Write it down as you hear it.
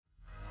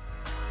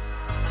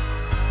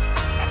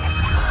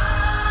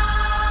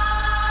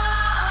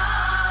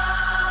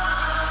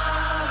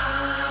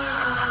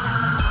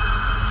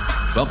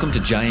Welcome to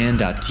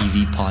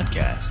Jayan.tv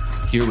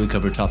podcasts. Here we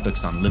cover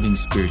topics on living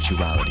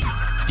spirituality,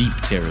 deep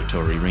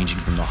territory ranging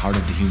from the heart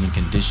of the human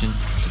condition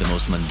to the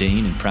most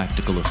mundane and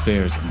practical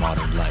affairs of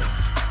modern life.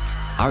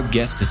 Our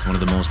guest is one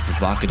of the most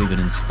provocative and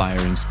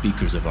inspiring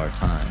speakers of our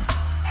time.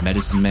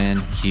 Medicine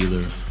man,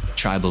 healer,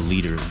 tribal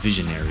leader,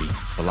 visionary,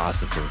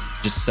 philosopher,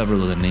 just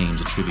several of the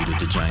names attributed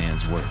to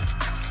Jayan's work.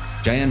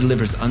 Jayan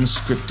delivers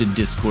unscripted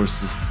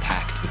discourses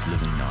packed with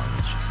living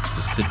knowledge.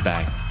 So sit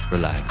back,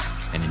 relax,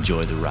 and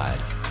enjoy the ride.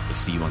 We'll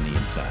see you on the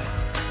inside.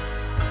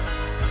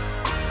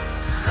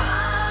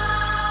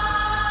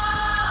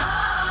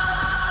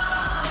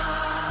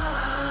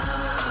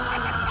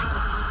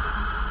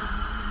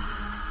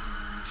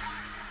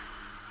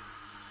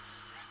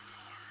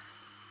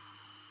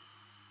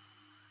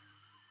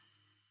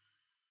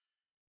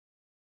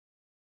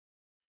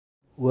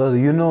 Well,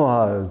 you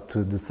know,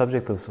 the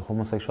subject of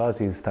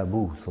homosexuality is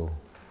taboo, so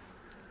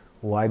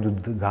why do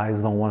the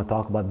guys don't want to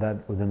talk about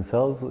that with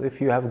themselves?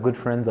 If you have good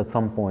friends at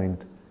some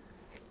point,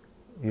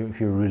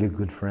 if you're really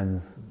good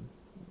friends,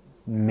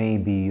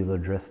 maybe you'll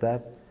address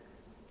that.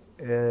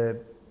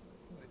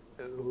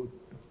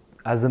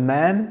 As a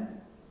man,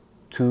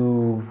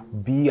 to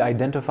be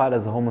identified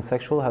as a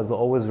homosexual has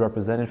always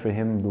represented for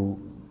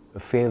him a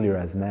failure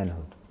as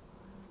manhood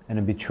and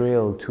a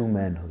betrayal to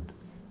manhood.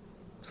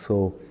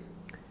 So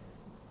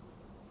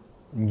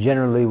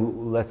generally,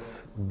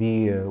 let's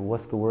be,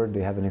 what's the word?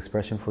 They have an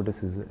expression for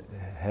this, is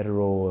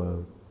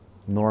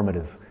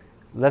heteronormative.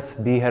 Let's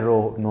be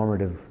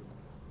heteronormative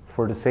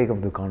for the sake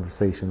of the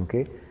conversation,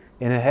 okay?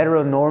 In a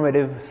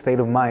heteronormative state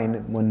of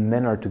mind, when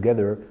men are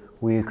together,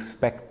 we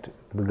expect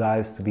the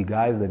guys to be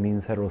guys, that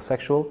means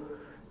heterosexual,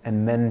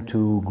 and men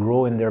to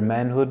grow in their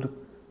manhood,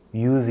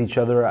 use each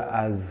other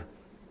as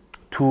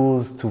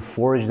tools to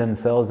forge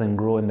themselves and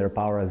grow in their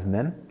power as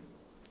men.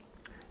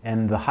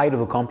 And the height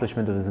of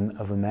accomplishment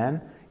of a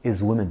man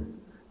is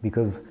women,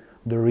 because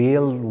the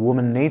real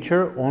woman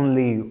nature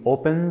only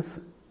opens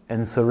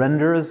and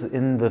surrenders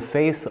in the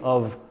face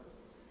of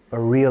a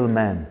real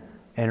man.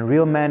 And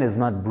real man is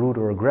not brute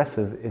or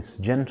aggressive, it's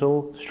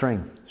gentle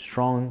strength,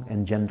 strong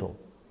and gentle.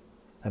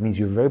 That means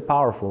you're very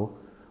powerful,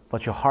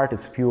 but your heart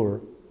is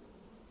pure,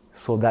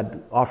 so that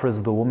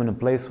offers the woman a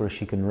place where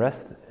she can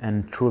rest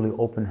and truly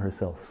open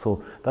herself.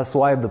 So that's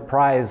why the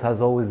prize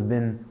has always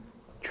been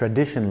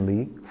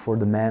traditionally for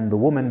the man, the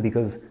woman,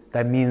 because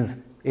that means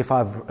if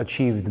I've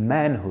achieved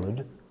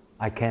manhood,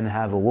 I can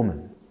have a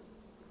woman.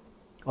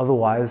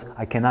 Otherwise,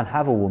 I cannot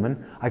have a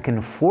woman. I can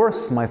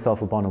force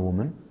myself upon a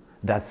woman.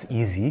 That's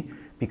easy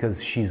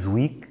because she's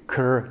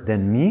weaker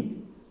than me.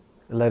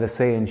 Let us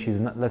say,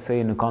 let's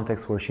say in a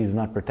context where she's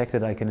not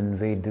protected, I can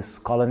invade this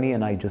colony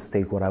and I just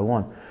take what I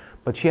want.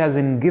 But she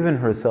hasn't given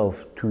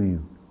herself to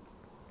you.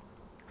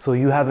 So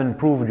you haven't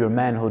proved your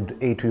manhood,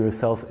 A, to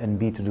yourself, and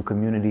B, to the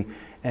community,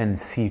 and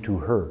C, to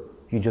her.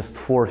 You just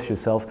force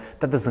yourself.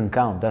 That doesn't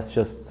count. That's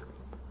just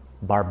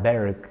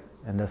barbaric,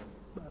 and that's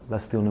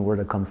the only word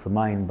that comes to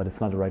mind, but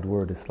it's not the right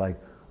word. It's like,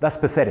 that's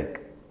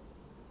pathetic.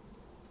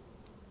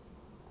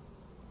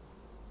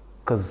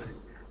 Because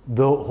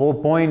the whole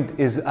point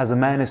is, as a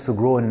man, is to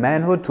grow in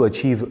manhood, to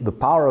achieve the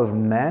power of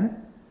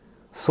man,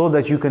 so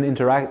that you can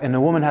interact. And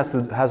a woman has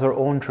her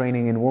own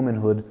training in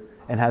womanhood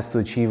and has to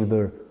achieve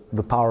the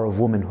power of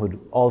womanhood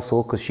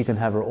also, because she can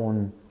have her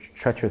own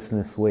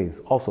treacherousness ways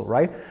also,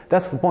 right?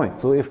 That's the point.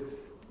 So if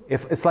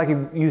it's like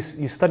you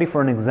study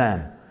for an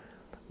exam,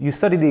 you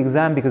study the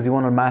exam because you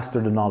want to master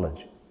the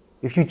knowledge.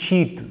 If you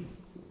cheat,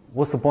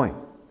 what's the point?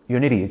 You're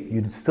an idiot.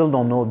 You still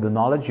don't know the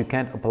knowledge, you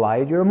can't apply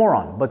it, you're a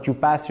moron, but you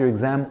pass your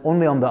exam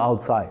only on the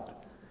outside.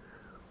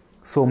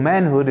 So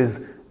manhood is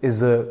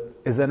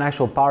an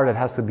actual power that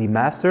has to be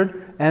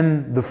mastered,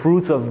 and the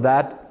fruits of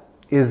that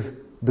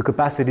is the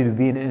capacity to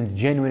be in a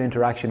genuine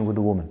interaction with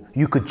a woman.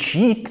 You could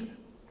cheat,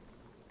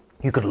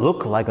 you could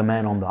look like a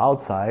man on the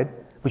outside,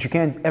 but you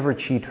can't ever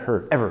cheat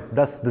her, ever.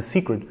 That's the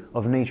secret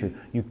of nature.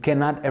 You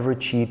cannot ever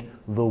cheat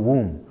the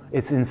womb.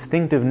 Its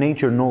instinctive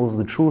nature knows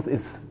the truth.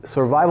 Its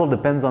survival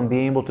depends on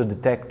being able to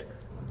detect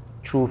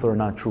truth or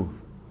not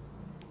truth.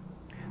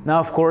 Now,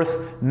 of course,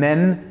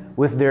 men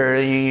with their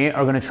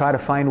are going to try to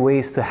find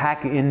ways to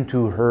hack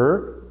into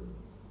her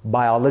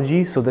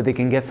biology so that they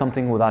can get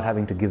something without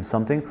having to give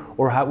something,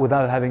 or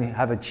without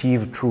have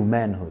achieved true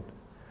manhood.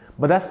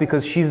 But that's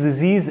because she's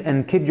diseased,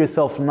 and kid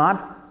yourself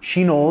not,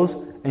 she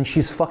knows, and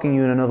she's fucking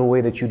you in another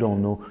way that you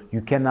don't know.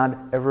 You cannot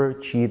ever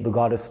cheat the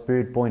goddess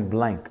spirit, point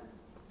blank.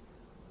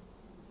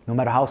 No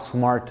matter how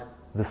smart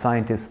the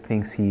scientist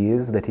thinks he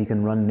is, that he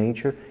can run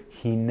nature,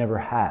 he never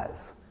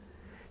has.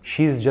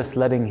 She's just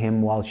letting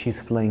him while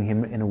she's playing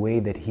him in a way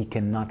that he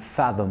cannot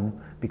fathom,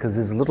 because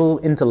his little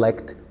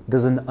intellect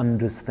doesn't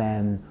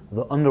understand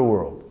the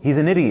underworld. He's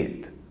an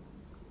idiot.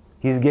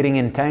 He's getting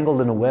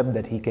entangled in a web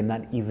that he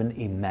cannot even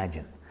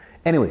imagine.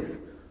 Anyways,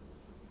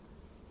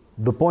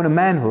 the point of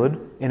manhood,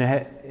 in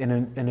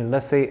a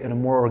let's say in a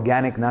more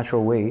organic,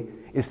 natural way,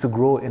 is to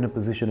grow in a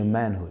position of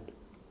manhood.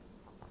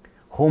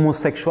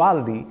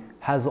 Homosexuality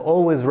has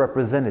always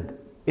represented,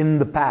 in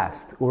the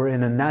past or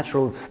in a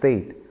natural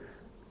state,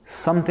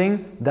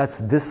 something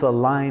that's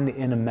disaligned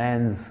in a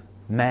man's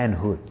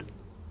manhood.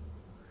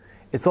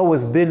 It's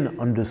always been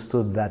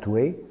understood that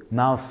way.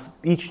 Now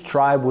each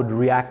tribe would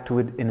react to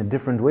it in a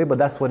different way, but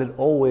that's what it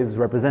always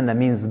represents. That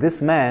means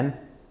this man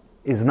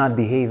is not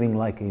behaving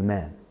like a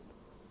man.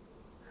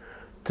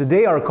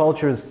 Today our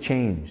culture has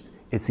changed.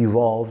 It's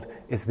evolved.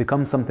 It's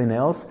become something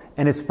else.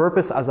 And its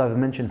purpose, as I've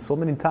mentioned so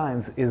many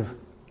times, is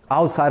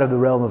outside of the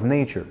realm of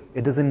nature.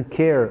 It doesn't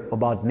care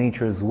about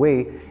nature's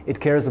way. It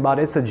cares about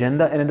its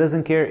agenda, and it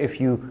doesn't care if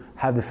you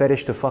have the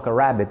fetish to fuck a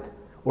rabbit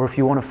or if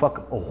you want to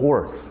fuck a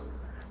horse.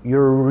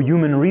 You're a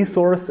human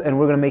resource and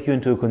we're going to make you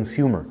into a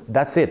consumer.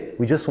 That's it.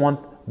 We just want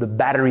the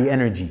battery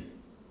energy.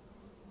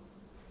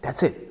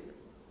 That's it.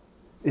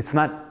 It's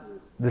not,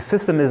 the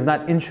system is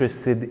not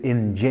interested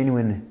in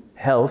genuine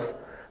health,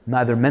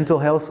 neither mental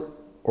health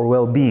or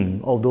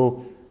well-being,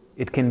 although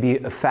it can be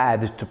a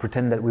fad to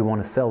pretend that we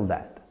want to sell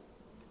that.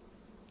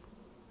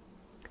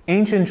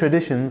 Ancient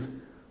traditions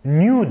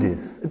knew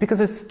this because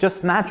it's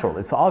just natural,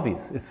 it's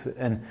obvious.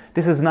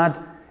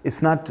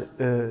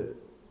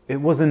 It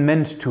wasn't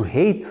meant to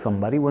hate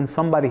somebody. When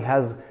somebody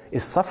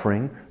is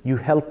suffering, you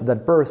help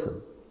that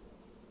person.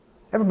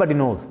 Everybody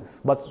knows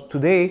this. But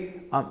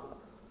today,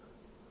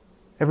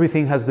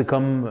 everything has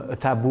become a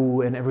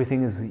taboo and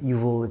everything is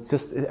evil.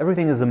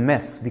 Everything is a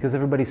mess because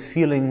everybody's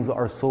feelings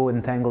are so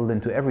entangled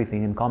into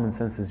everything and common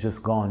sense is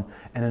just gone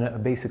and a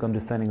basic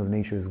understanding of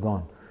nature is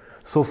gone.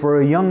 So for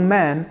a young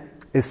man,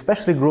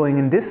 especially growing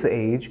in this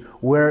age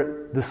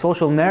where the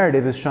social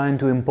narrative is trying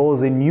to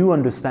impose a new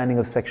understanding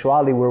of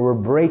sexuality, where we're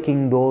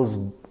breaking those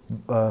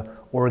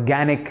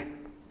organic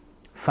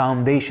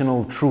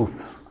foundational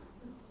truths.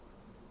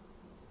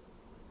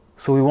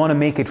 So we want to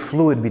make it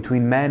fluid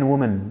between man,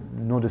 woman,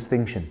 no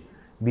distinction.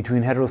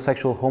 Between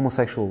heterosexual,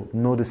 homosexual,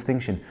 no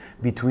distinction.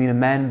 Between a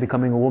man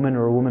becoming a woman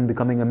or a woman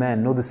becoming a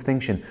man, no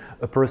distinction.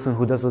 A person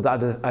who doesn't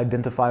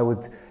identify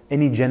with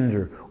any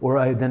gender or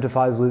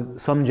identifies with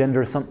some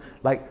gender,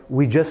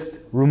 we just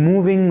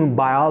removing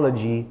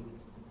biology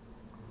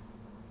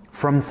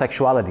from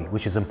sexuality,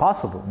 which is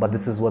impossible, but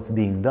this is what's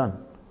being done.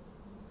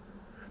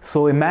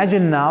 So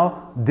imagine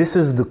now, this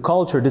is the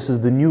culture, this is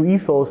the new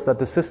ethos that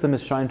the system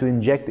is trying to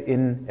inject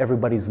in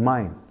everybody's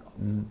mind.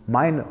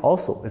 Mine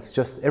also, it's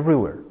just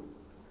everywhere.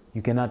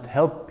 You cannot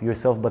help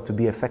yourself but to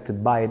be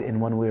affected by it in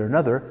one way or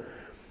another.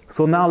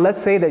 So now let's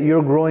say that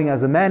you're growing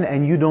as a man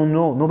and you don't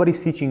know,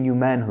 nobody's teaching you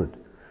manhood.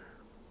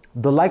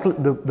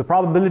 The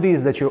probability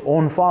is that your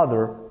own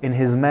father in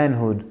his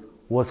manhood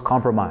was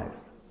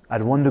compromised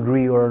at one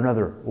degree or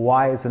another.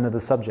 Why is another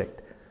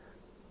subject.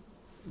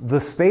 The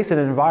space and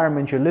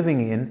environment you're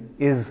living in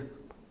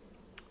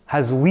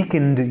has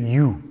weakened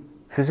you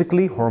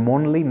physically,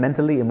 hormonally,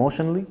 mentally,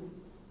 emotionally.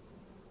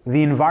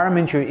 The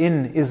environment you're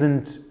in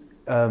isn't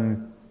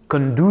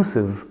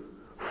conducive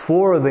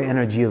for the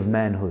energy of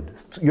manhood.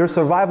 Your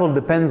survival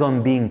depends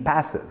on being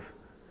passive.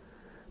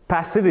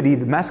 Passivity,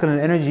 the masculine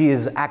energy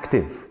is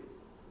active.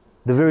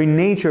 The very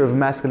nature of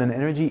masculine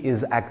energy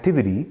is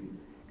activity.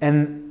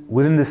 And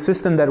within the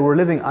system that we're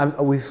living,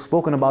 we've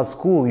spoken about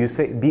school, you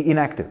say be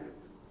inactive.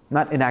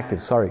 Not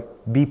inactive, sorry.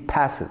 Be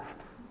passive.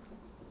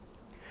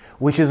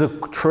 Which is a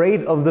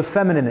trait of the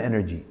feminine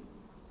energy.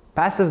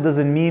 Passive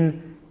doesn't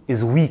mean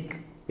is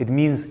weak. It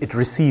means it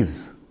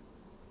receives.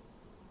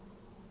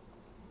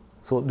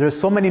 So there's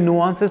so many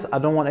nuances. I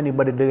don't want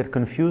anybody to get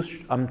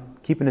confused. I'm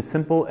keeping it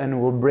simple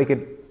and we'll break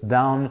it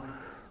down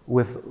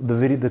with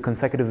the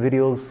consecutive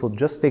videos. So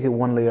just take it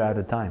one layer at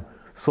a time.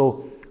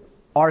 So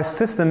our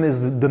system is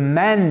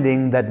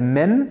demanding that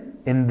men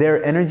in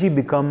their energy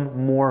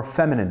become more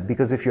feminine,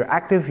 because if you're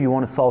active, you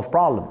want to solve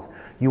problems.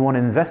 You want to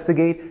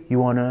investigate, you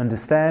want to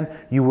understand,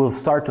 you will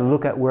start to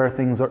look at where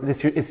things are.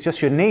 It's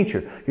just your nature.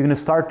 You're going to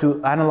start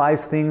to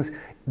analyze things.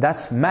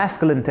 That's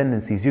masculine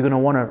tendencies. You're going to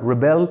want to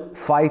rebel,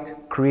 fight,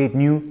 create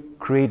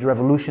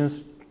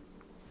revolutions,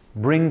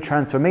 bring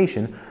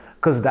transformation,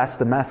 because that's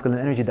the masculine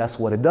energy, that's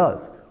what it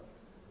does.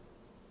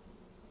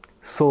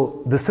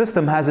 So the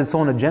system has its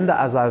own agenda,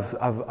 as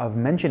I've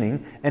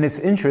mentioning, and its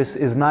interest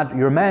is not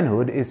your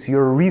manhood, it's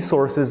your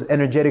resources,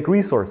 energetic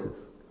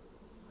resources.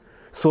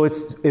 So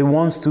it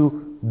wants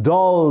to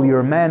dull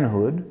your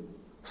manhood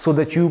so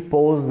that you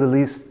pose the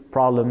least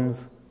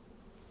problems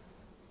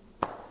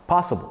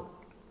possible.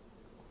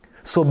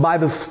 So by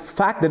the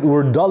fact that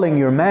we're dulling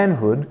your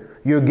manhood,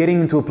 you're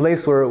getting into a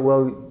place where,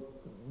 well,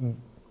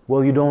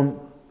 you don't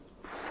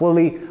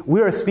fully, we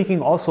are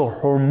speaking also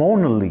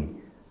hormonally.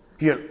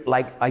 You're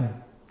like,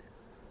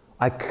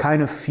 I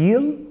kind of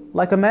feel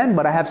like a man,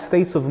 but I have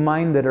states of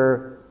mind that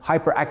are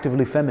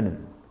hyperactively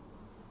feminine.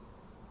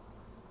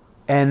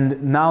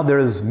 And now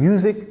there's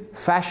music,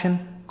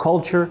 fashion,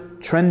 culture,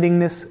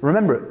 trendiness.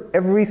 Remember,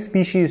 every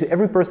species,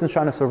 every person's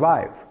trying to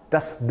survive.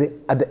 That's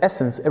at the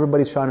essence,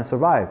 everybody's trying to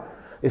survive.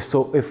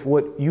 If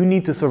what you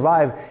need to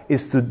survive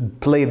is to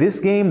play this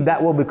game,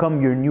 that will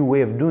become your new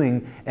way of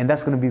doing, and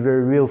that's going to be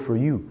very real for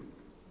you.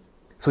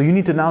 So you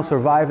need to now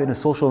survive in a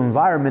social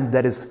environment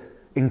that is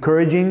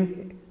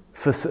encouraging,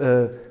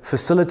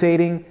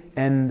 facilitating,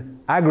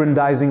 and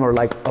aggrandizing or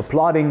like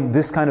applauding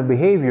this kind of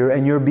behavior,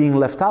 and you're being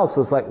left out.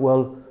 So it's like,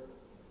 well,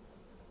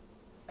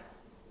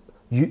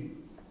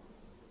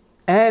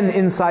 And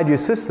inside your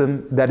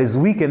system that is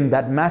weakened,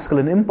 that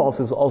masculine impulse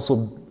is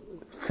also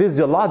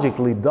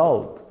physiologically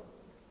dulled.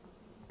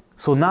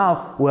 So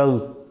now,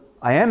 well,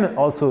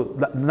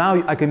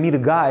 now I can meet a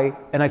guy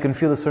and I can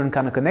feel a certain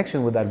kind of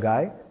connection with that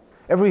guy.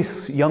 Every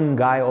young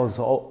guy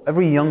also,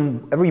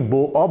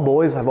 all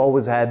boys have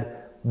always had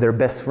their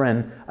best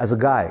friend as a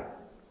guy.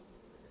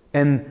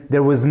 And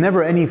there was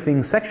never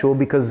anything sexual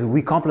because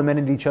we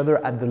complemented each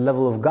other at the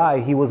level of guy.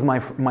 He was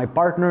my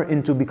partner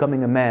into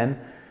becoming a man,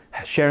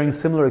 sharing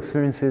similar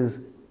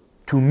experiences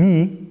to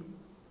me,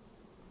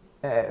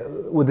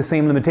 with the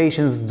same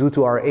limitations due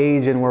to our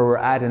age and where we're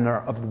at in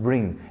our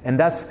upbringing. And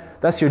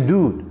that's your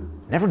dude.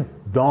 Never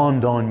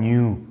dawned on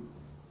you.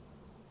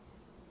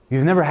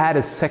 You've never had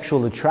a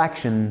sexual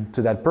attraction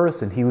to that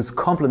person. He was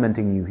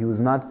complimenting you. He was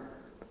not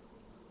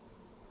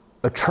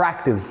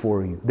attractive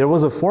for you. There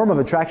was a form of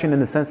attraction in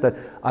the sense that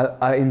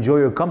I enjoy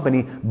your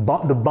company,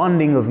 the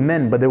bonding of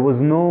men, but there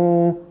was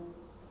no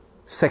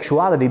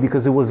sexuality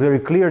because it was very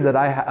clear that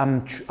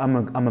I'm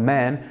a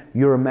man,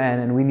 you're a man,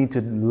 and we need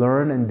to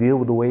learn and deal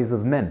with the ways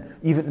of men.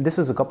 Even this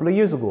is a couple of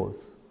years ago,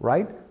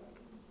 right?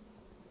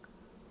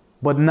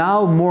 But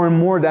now more and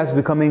more that's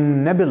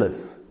becoming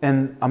nebulous.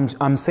 And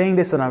I'm saying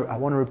this and I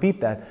want to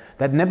repeat that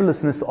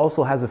nebulousness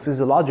also has a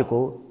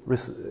physiological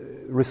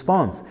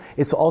response.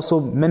 It's also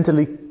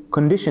mentally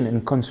conditioned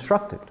and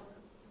constructed.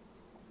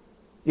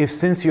 If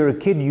since you're a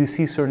kid you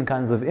see certain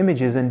kinds of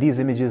images and these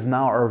images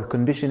now are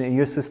conditioned in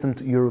your system,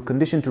 you're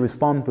conditioned to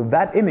respond to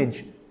that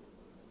image,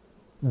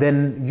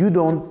 then you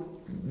don't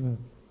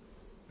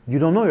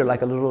know, you're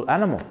like a little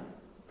animal.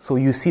 So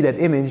you see that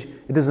image,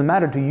 it doesn't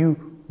matter to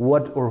you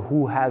what or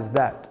who has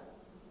that.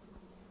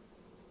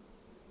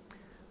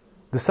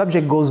 The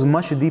subject goes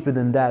much deeper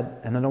than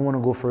that, and I don't want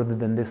to go further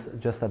than this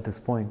just at this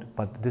point,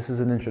 but this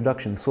is an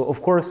introduction. So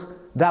of course,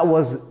 that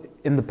was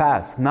in the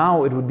past.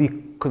 Now it would be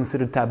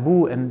considered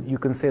taboo, and you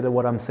can say that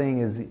what I'm saying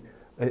is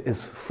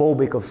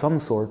phobic of some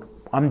sort.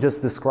 I'm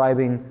just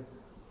describing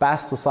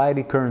past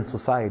society, current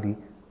society.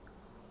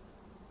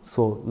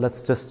 So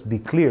let's just be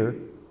clear.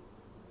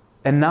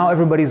 And now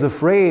everybody's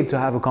afraid to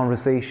have a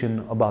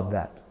conversation about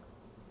that.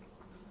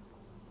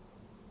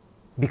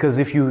 Because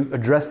if you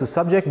address the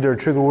subject, there are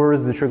trigger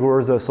words. The trigger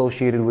words are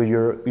associated with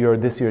your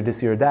this, your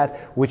this, your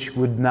that, which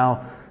would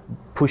now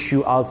push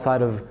you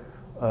outside of,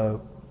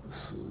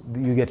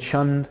 you get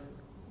shunned,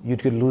 you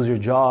could lose your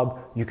job,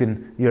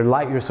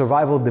 your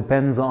survival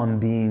depends on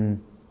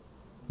being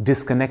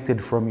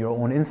disconnected from your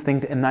own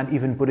instinct and not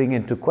even putting it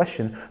into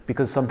question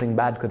because something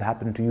bad could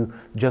happen to you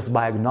just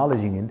by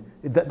acknowledging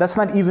it. That's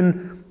not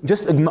even,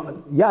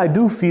 yeah, I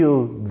do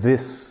feel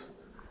this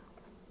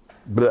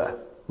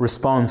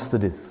response to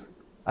this.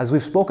 As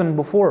we've spoken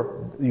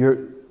before,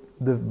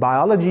 the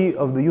biology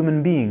of the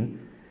human being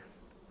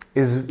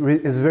is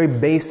very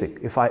basic.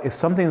 If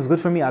something is good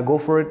for me, I go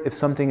for it. If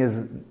something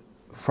is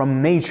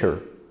from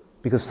nature,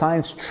 because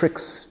science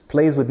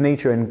plays with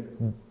nature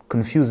and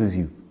confuses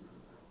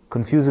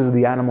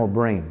the animal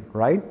brain,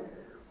 right?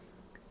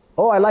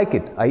 Oh, I like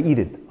it, I eat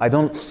it.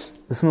 This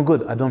is no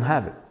good, I don't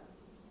have it.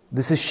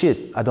 This is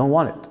shit, I don't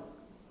want it.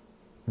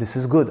 This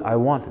is good, I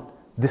want it.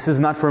 This is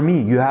not for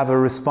me. You have a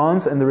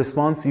response, and the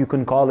response, you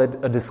can call it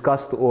a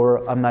disgust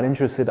or I'm not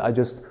interested, I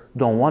just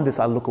don't want this,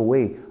 I look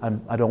away,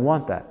 I don't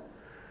want that.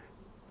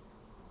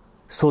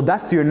 So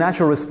that's your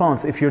natural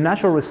response. If your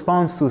natural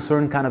response to a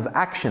certain kind of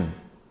action,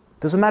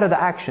 doesn't matter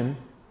the action,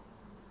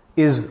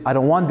 is I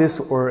don't want this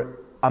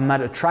or I'm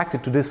not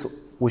attracted to this,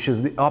 which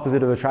is the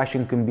opposite of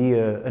attraction, can be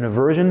an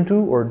aversion to,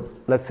 or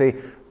let's say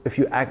if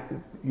you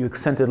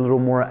accent it a little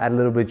more, add a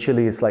little bit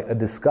chili, it's like a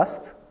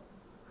disgust.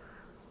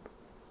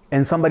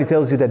 And somebody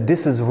tells you that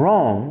this is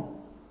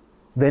wrong,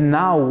 then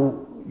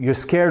now you're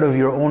scared of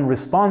your own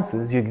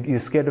responses, you're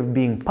scared of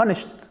being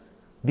punished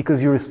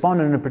because you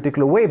responded in a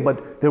particular way,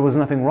 but there was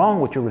nothing wrong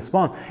with your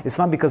response. It's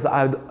not because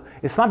I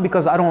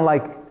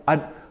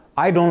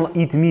don't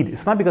eat meat.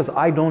 It's not because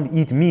I don't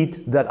eat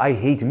meat that I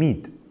hate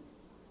meat.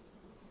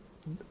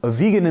 A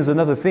vegan is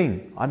another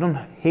thing. I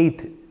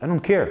don't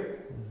care.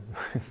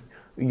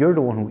 You're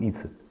the one who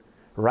eats it,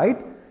 right?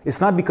 It's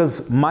not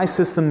because my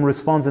system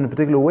responds in a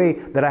particular way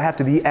that I have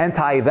to be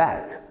anti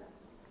that.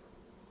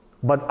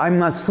 But I'm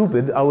not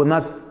stupid.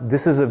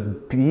 This is a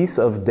piece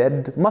of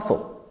dead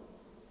muscle.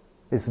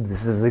 This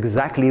is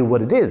exactly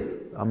what it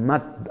is.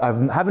 I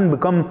haven't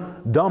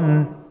become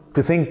dumb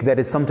to think that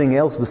it's something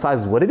else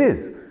besides what it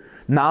is.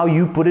 Now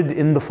you put it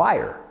in the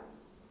fire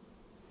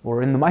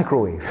or in the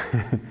microwave.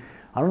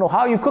 I don't know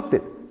how you cooked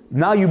it.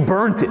 Now you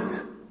burnt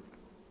it.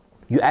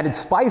 You added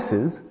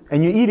spices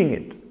and you're eating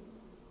it.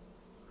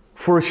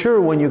 For sure,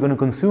 when you're going to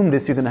consume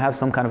this, you're going to have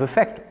some kind of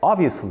effect,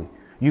 obviously.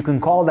 You can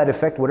call that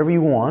effect whatever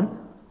you want,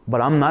 but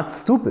I'm not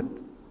stupid.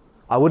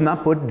 I would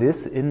not put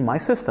this in my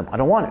system. I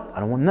don't want it. I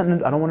don't want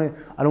nothing. I don't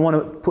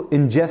want to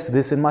ingest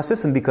this in my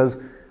system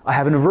because I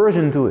have an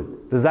aversion to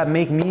it. Does that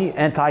make me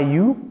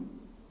anti-you?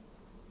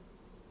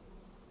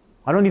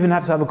 I don't even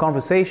have to have a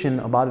conversation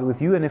about it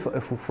with you. And if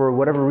for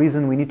whatever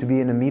reason we need to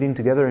be in a meeting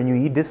together and you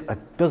eat this, I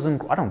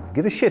don't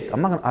give a shit.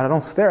 I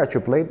don't stare at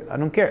your plate. I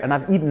don't care. And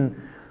I've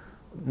eaten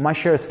my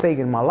share of stake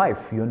in my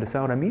life. You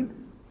understand what I mean?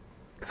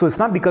 So it's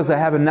not because I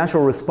have a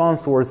natural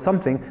response towards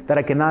something that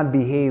I cannot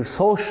behave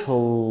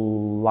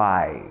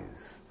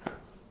socialized. I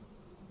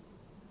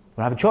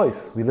don't have a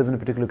choice. We live in a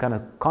particular kind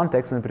of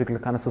context, in a particular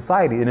kind of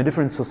society. In a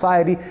different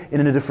society,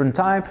 in a different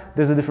time,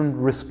 there's a different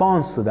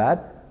response to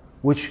that,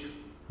 which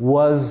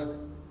was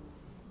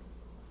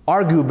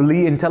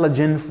arguably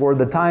intelligent for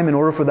the time in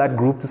order for that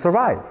group to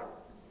survive.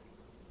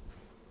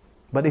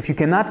 But if you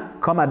cannot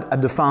come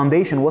at the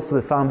foundation, what's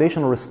the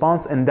foundational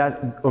response? And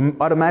that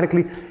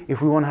automatically,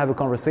 if we want to have a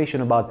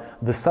conversation about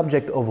the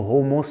subject of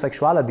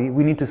homosexuality,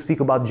 we need to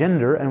speak about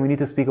gender, and we need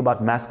to speak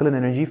about masculine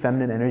energy,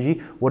 feminine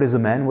energy, what is a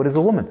man, what is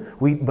a woman.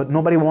 But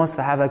nobody wants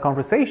to have that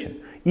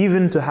conversation.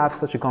 Even to have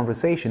such a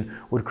conversation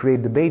would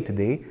create debate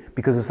today,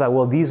 because it's like,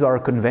 well, these are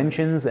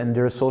conventions and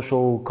they're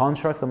social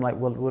constructs. I'm like,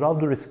 well, with all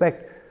due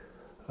respect,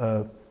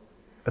 a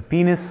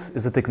penis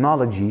is a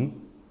technology.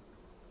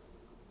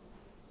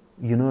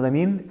 You know what I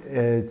mean?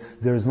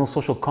 There's no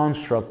social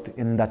construct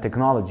in that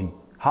technology.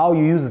 How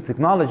you use the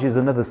technology is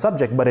another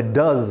subject, but it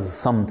does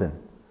something.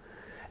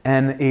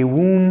 And a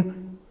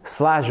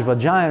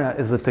womb/vagina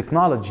is a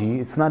technology.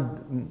 It's not,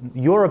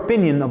 your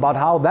opinion about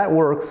how that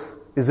works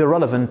is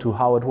irrelevant to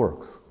how it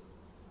works.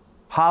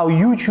 How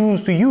you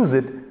choose to use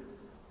it,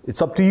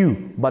 it's up to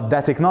you. But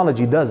that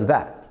technology does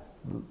that.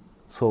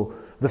 So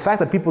the fact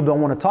that people don't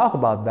want to talk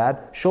about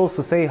that shows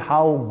to say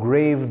how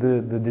grave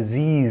the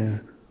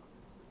disease,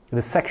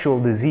 the sexual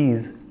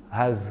disease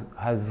has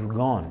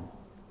gone.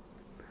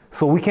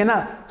 So we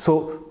cannot,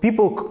 so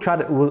people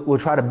will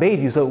try to bait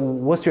you. So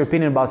what's your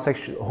opinion about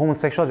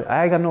homosexuality?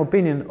 I got no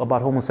opinion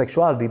about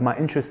homosexuality. My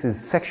interest is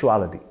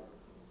sexuality.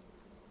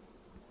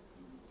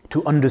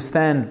 To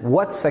understand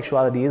what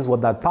sexuality is,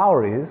 what that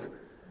power is,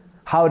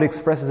 how it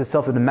expresses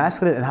itself in the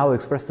masculine and how it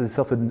expresses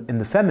itself in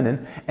the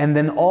feminine, and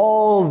then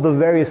all the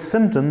various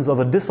symptoms of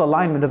a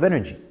disalignment of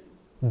energy.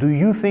 Do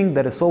you think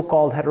that a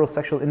so-called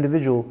heterosexual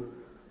individual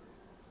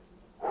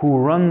who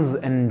runs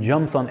and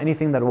jumps on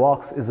anything that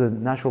walks is a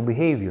natural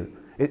behavior?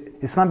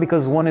 It's not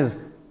because one is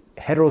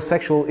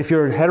heterosexual. If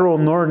you're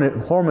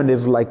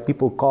heteronormative, like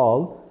people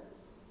call,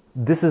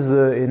 this is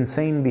an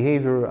insane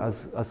behavior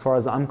as far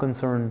as I'm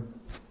concerned.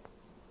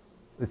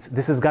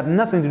 This has got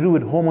nothing to do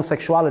with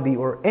homosexuality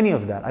or any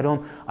of that.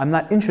 I'm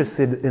not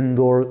interested in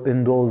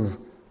those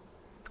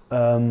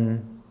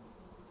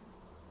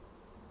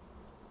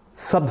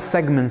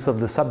sub-segments of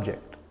the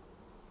subject.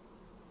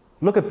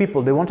 Look at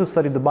people, they want to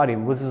study the body.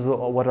 This is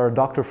what our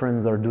doctor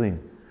friends are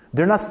doing.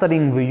 They're not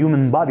studying the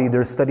human body,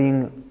 they're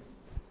studying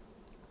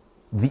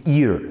the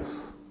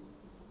ears.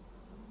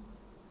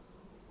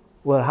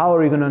 Well, how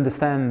are you going to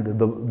understand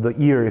the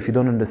ear if you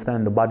don't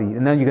understand the body?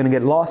 And then you're going to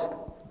get lost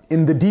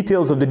in the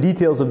details of the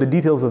details of the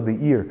details of the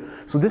ear.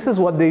 So this is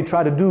what they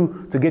try to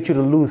do to get you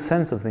to lose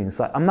sense of things.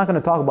 I'm not going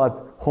to talk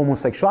about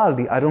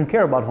homosexuality. I don't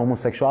care about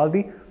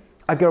homosexuality.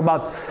 I care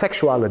about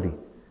sexuality.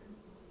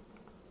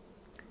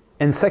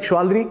 And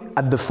sexuality,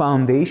 at the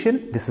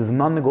foundation, this is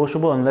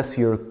non-negotiable unless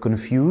you're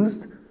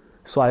confused.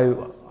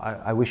 So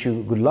I wish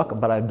you good luck,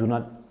 but I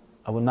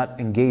will not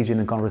engage in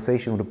a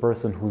conversation with a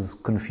person who's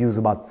confused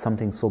about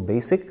something so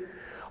basic.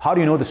 How do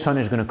you know the sun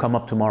is going to come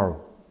up tomorrow?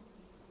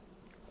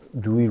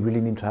 Do we really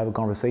need to have a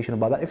conversation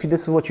about that? If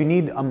this is what you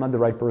need, I'm not the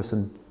right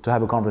person to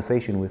have a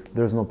conversation with.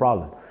 There's no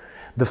problem.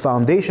 The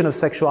foundation of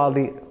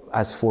sexuality,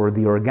 as for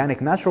the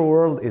organic natural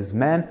world, is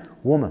man,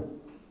 woman.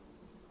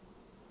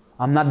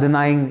 I'm not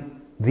denying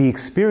the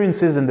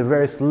experiences and the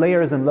various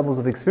layers and levels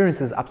of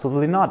experiences,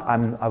 absolutely not.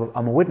 I'm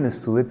a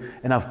witness to it,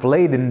 and I've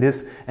played in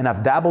this, and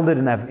I've dabbled in it,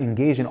 and I've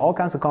engaged in all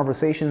kinds of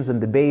conversations and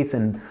debates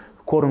and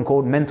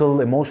quote-unquote mental,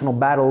 emotional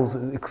battles,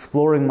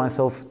 exploring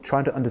myself,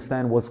 trying to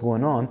understand what's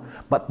going on.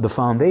 But the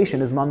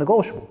foundation is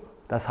non-negotiable.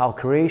 That's how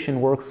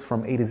creation works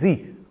from A to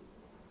Z.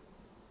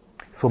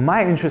 So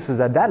my interest is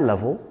at that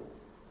level,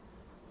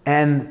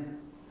 and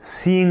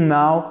seeing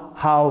now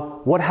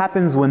what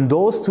happens when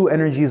those two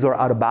energies are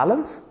out of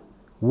balance.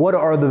 What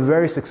are the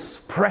various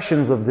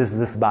expressions of this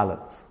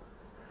disbalance?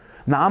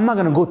 Now, I'm not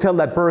going to go tell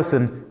that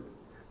person,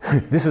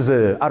 this is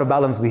a out of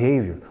balance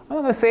behavior. I'm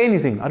not going to say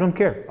anything. I don't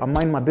care. I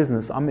mind my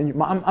business.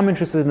 I'm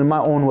interested in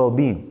my own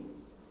well-being.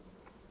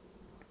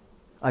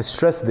 I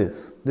stress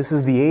this. This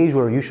is the age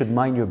where you should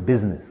mind your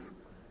business.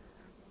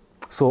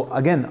 So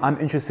again, I'm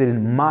interested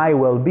in my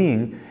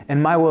well-being,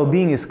 and my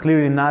well-being is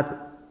clearly not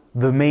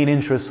the main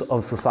interest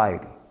of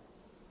society.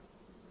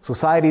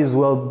 Society's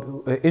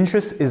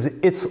interest is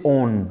its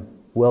own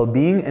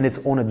well-being and its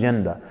own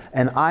agenda,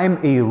 and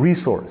I'm a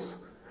resource.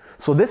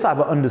 So this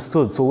I've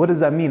understood. So what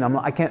does that mean?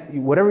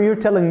 Whatever you're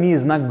telling me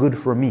is not good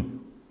for me.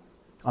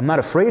 I'm not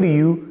afraid of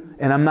you,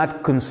 and I'm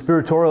not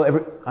conspiratorial.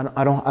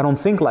 I don't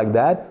think like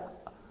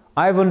that.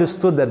 I've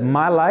understood that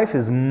my life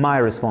is my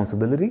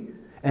responsibility,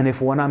 and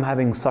if when I'm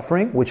having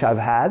suffering, which I've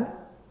had,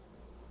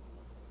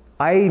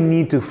 I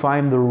need to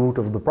find the root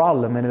of the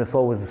problem, and it's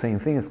always the same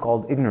thing. It's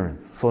called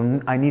ignorance.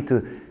 So I need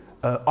to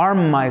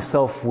arm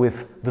myself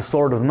with the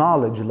sword of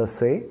knowledge, let's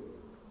say,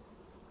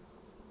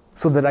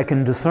 so that I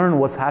can discern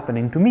what's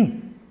happening to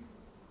me.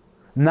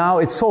 Now,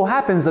 it so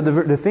happens that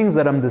the things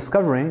that I'm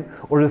discovering,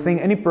 or the thing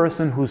any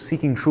person who's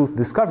seeking truth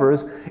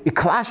discovers, it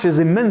clashes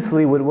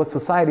immensely with what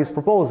society is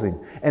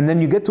proposing. And then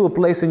you get to a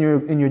place in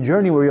your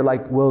journey where you're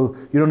like, well,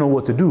 you don't know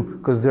what to do,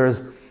 because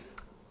there's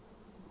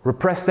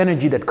repressed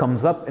energy that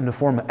comes up in the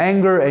form of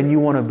anger, and you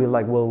want to be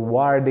like, well,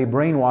 why are they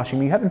brainwashing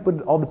me? You haven't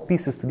put all the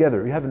pieces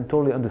together. You haven't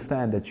totally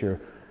understand that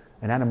you're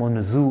an animal in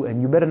a zoo, and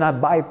you better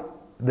not bite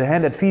the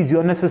hand that feeds you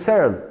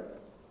unnecessarily.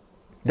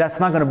 That's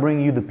not going to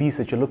bring you the peace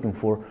that you're looking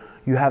for.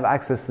 You have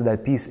access to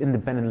that peace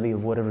independently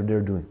of whatever they're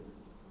doing.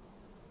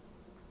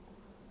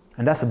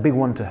 And that's a big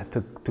one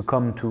to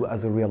come to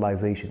as a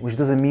realization, which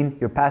doesn't mean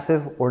you're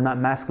passive or not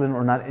masculine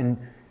or not in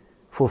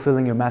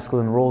fulfilling your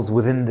masculine roles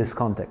within this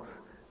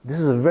context. This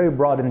is a very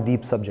broad and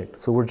deep subject,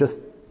 so we're just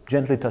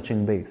gently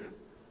touching base.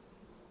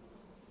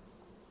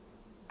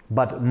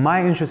 But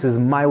my interest is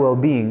my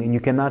well-being, and you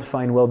cannot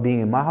find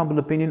well-being, in my humble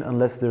opinion,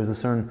 unless there's a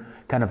certain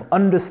kind of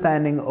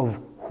understanding of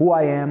who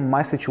I am,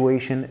 my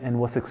situation, and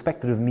what's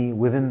expected of me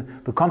within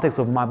the context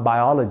of my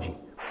biology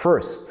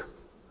first.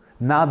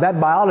 Now that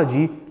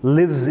biology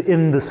lives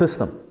in the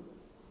system.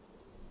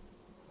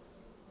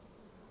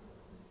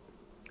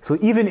 So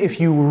even if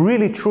you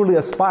really truly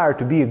aspire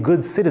to be a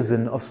good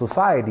citizen of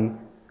society,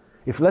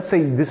 if let's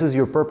say this is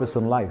your purpose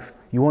in life,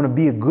 you want to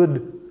be a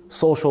good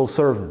social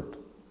servant,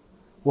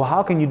 well,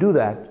 how can you do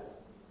that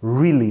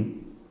really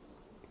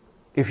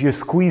if you're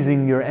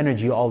squeezing your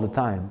energy all the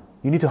time?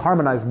 You need to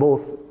harmonize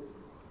both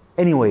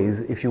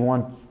anyways if you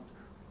want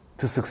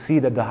to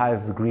succeed at the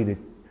highest degree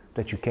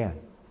that you can.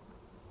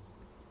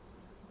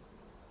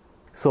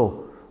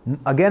 So,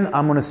 again,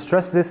 I'm going to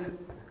stress this.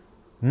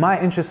 My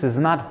interest is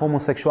not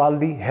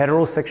homosexuality,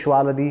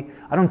 heterosexuality.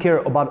 I don't care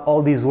about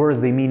all these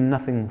words. They mean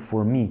nothing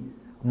for me.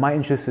 My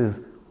interest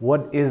is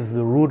what is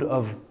the root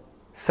of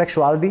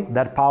sexuality,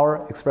 that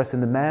power expressed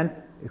in the man,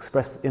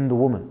 expressed in the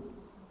woman.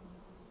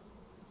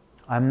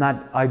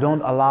 I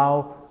don't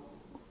allow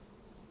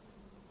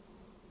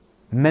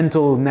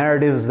mental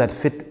narratives that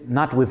fit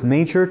not with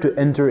nature to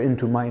enter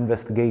into my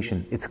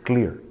investigation. It's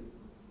clear.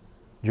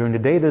 During the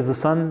day there's the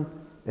sun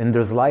and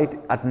there's light.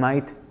 At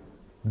night,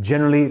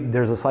 generally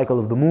there's a cycle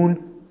of the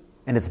moon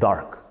and it's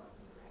dark.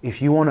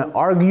 If you want to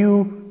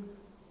argue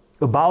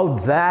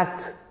about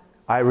that,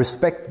 I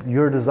respect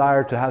your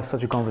desire to have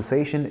such a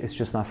conversation. It's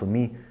just not for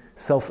me.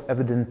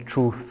 Self-evident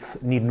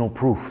truths need no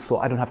proof, so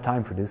I don't have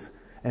time for this.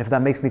 And if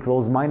that makes me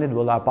closed-minded,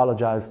 well, I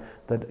apologize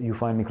that you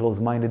find me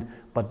closed-minded,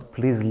 but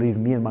please leave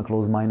me and my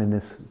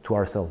closed-mindedness to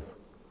ourselves.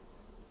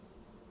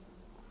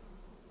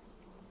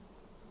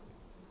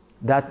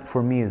 That,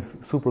 for me, is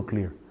super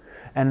clear.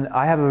 And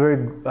I have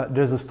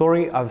there's a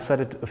story, I've said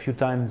it a few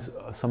times,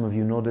 some of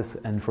you know this,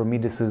 and for me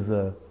this is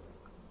a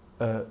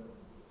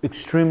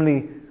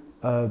extremely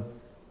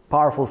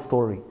powerful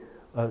story.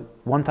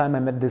 One time I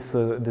met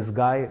this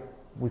guy,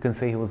 we can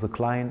say he was a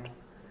client,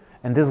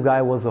 and this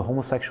guy was a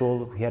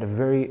homosexual. He had a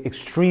very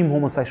extreme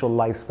homosexual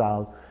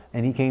lifestyle,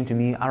 and he came to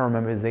me. I don't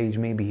remember his age,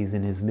 maybe he's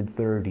in his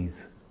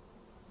mid-30s.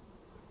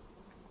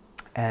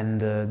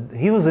 And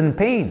he was in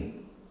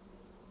pain.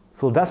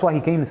 So that's why he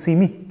came to see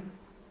me.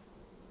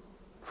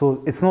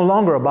 So it's no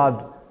longer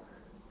about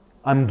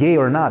I'm gay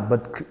or not,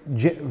 but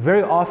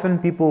very often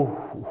people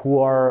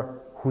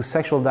whose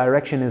sexual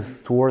direction is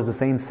towards the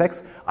same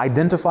sex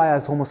identify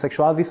as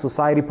homosexuality.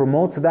 Society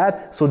promotes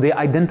that, so they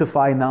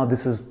identify now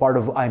this is part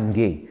of I'm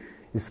gay.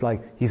 It's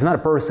like, he's not a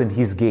person,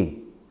 he's gay,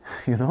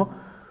 you know?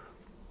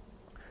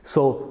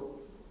 So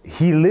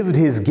he lived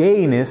his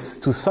gayness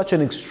to such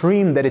an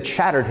extreme that it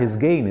shattered his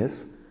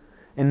gayness,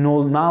 and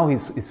now he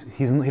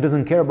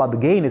doesn't care about the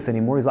gayness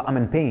anymore. He's like, I'm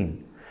in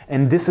pain.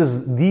 And this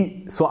is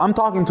so I'm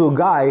talking to a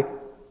guy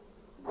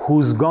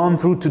who's gone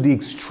through to the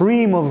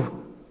extreme of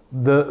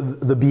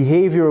the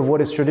behavior of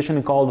what is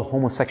traditionally called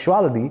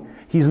homosexuality.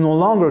 He's no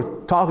longer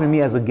talking to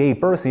me as a gay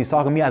person, he's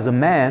talking to me as a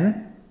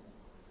man,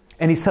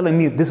 and he's telling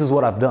me this is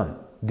what I've done.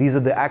 These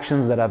are the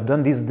actions that I've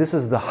done. This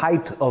is the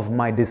height of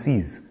my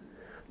disease.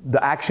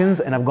 The actions,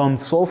 and I've gone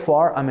so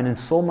far, I'm in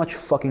so much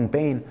fucking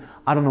pain,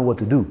 I don't know what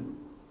to do.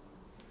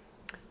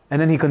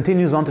 And then he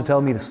continues on to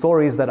tell me the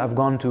stories that I've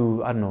gone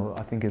to, I don't know,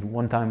 I think at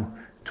one time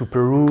to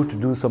Peru to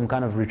do some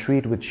kind of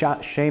retreat with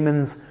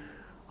shamans.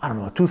 I don't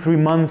know, 2-3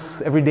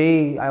 months, every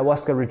day,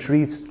 ayahuasca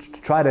retreats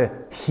to try to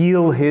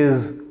heal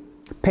his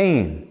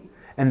pain.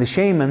 And the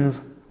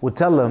shamans would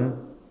tell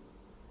him,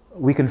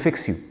 we can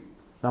fix you.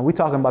 Now we're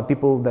talking about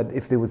people that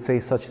if they would say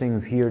such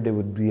things here, they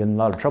would be in a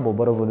lot of trouble.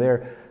 But over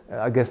there,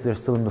 I guess they're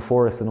still in the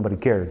forest and nobody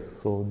cares.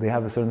 So they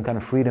have a certain kind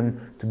of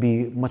freedom to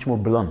be much more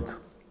blunt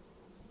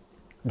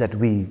that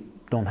we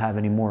don't have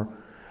anymore.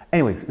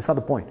 Anyways, it's not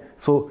the point.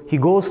 So he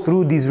goes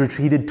through these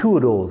retreats. He did 2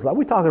 of those. Like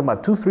we're talking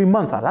about 2-3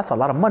 months. That's a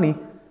lot of money.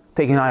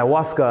 Taking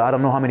ayahuasca, I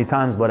don't know how many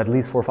times, but at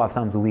least 4 or 5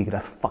 times a week.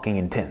 That's fucking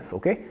intense,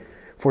 okay?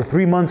 For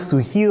 3 months to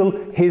heal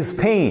his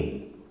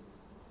pain.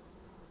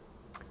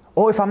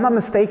 Oh, if I'm not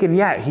mistaken,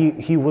 yeah,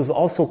 he was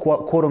also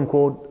quote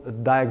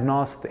unquote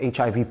diagnosed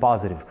HIV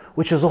positive,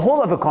 which is a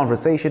whole other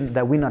conversation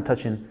that we're not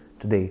touching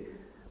today.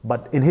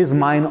 But in his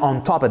mind,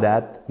 on top of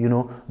that,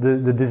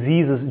 the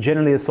disease is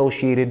generally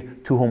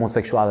associated to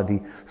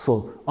homosexuality.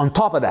 So on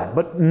top of that,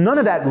 but none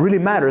of that really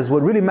matters.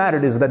 What really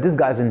mattered is that this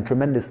guy's in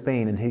tremendous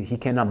pain and he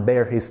cannot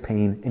bear his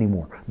pain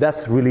anymore.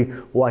 That's really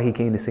why he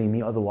came to see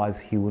me. Otherwise,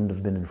 he wouldn't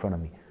have been in front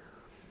of me.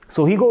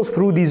 So he goes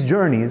through these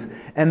journeys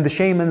and the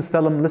shamans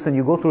tell him, listen,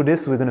 you go through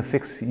this, we're going to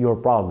fix your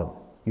problem,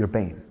 your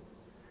pain.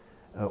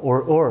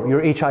 Or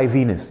your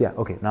HIV-ness. Yeah,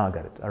 okay, now I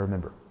got it. I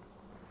remember.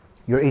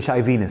 Your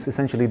HIV-ness,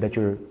 essentially that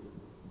you're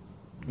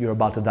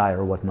about to die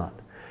or whatnot.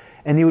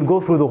 And he would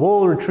go through the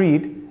whole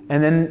retreat,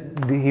 and then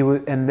he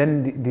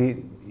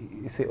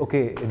say,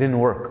 okay, it didn't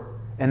work.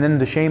 And then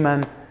the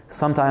shaman,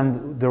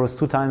 sometime there was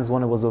 2 times,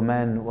 one it was a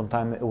man, one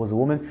time it was a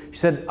woman. She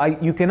said,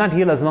 you cannot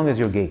heal as long as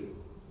you're gay.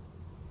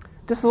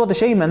 This is what the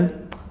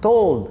shaman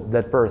told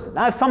that person.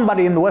 Now, if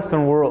somebody in the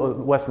Western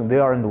world, they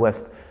are in the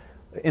West,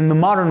 in the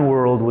modern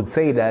world would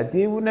say that,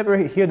 you would never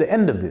hear the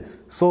end of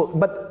this. So,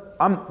 but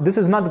this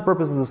is not the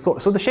purpose of the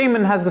story. So the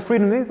shaman has the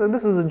freedom.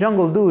 This is a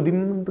jungle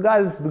dude. The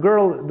guys, the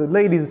girl, the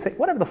ladies say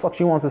whatever the fuck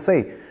she wants to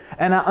say.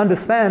 And I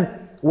understand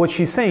what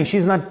she's saying.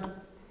 She's not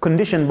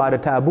conditioned by the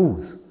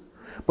taboos.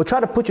 But try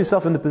to put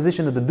yourself in the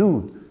position of the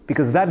dude.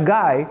 Because that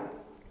guy,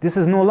 this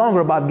is no longer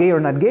about gay or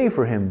not gay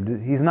for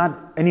him. He's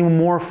not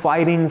anymore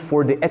fighting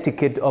for the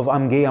etiquette of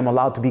I'm gay, I'm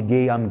allowed to be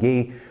gay, I'm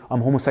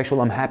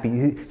homosexual, I'm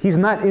happy. He's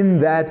not in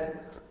that.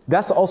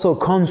 That's also a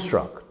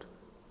construct.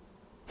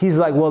 He's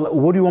like, well,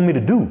 what do you want me to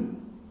do?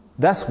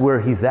 That's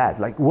where he's at.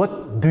 Like,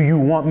 what do you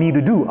want me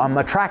to do? I'm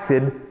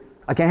attracted.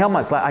 I can't help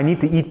myself. I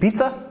need to eat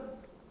pizza?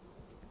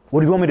 What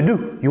do you want me to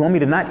do? You want me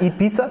to not eat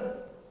pizza?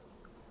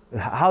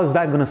 How is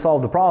that going to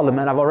solve the problem?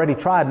 And I've already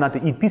tried not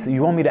to eat pizza.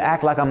 You want me to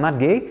act like I'm not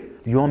gay?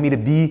 You want me to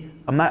be,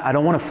 I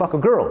don't want to fuck a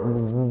girl.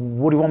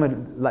 What do you want me to,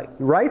 like,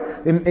 right?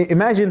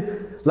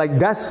 Imagine, like,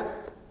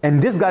 and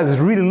this guy's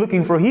really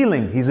looking for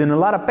healing. He's in a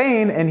lot of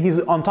pain, and he's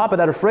on top of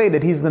that afraid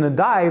that he's going to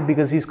die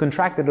because he's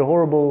contracted a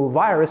horrible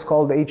virus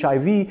called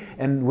HIV,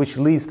 and which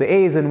leads to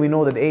AIDS. And we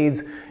know that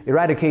AIDS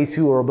eradicates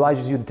you or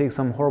obliges you to take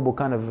some horrible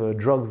kind of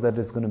drugs that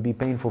is going to be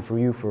painful for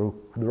you for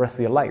the rest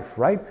of your life,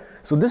 right?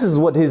 So this is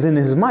what is in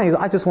his mind.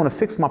 I just want to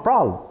fix my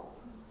problem.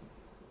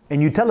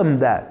 And you tell him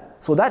that.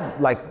 So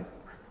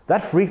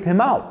that freaked him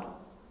out.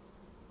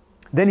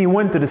 Then he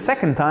went to the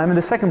second time, and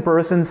the second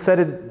person said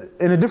it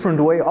in a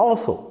different way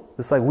also.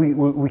 It's like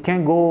we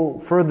can't go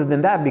further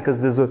than that because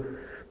there's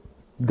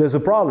a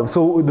problem.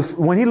 So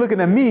when he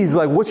looking at me, he's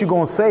like, "What you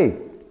gonna say?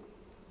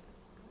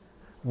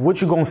 What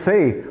you gonna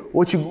say?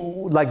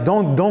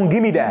 Don't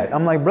give me that."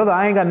 I'm like, brother,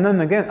 I ain't got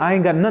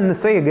nothing to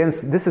say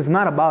against. This is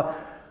not about.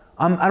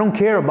 I don't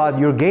care about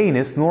your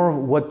gayness nor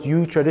what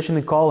you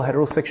traditionally call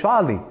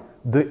heterosexuality.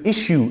 The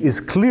issue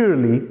is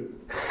clearly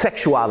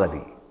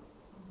sexuality.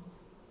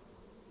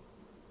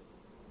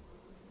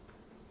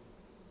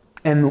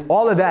 And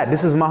all of that,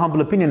 this is my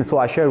humble opinion, so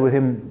I shared with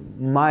him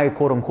my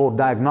quote-unquote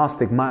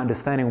diagnostic, my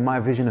understanding, my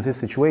vision of his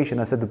situation.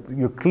 I said,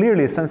 you're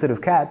clearly a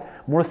sensitive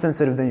cat, more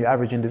sensitive than your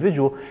average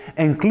individual,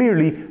 and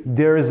clearly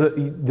there's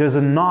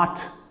a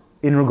knot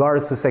in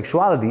regards to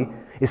sexuality.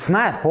 It's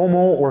not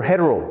homo or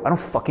hetero. I don't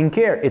fucking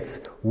care.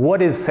 It's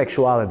what is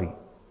sexuality?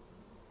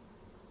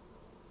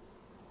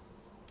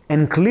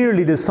 And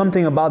clearly there's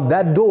something about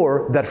that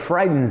door that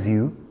frightens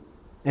you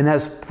and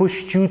has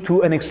pushed you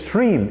to an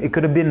extreme. It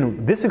could have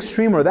been this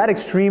extreme or that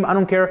extreme. I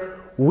don't care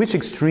which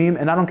extreme,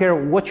 and I don't care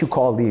what you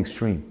call the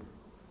extreme.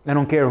 I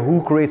don't care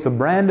who creates a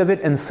brand of it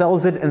and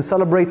sells it and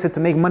celebrates it to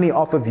make money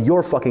off of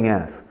your fucking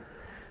ass.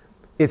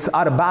 It's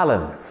out of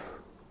balance.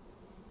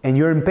 And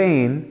you're in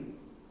pain,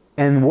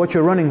 and what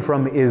you're running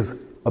from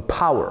is a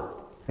power.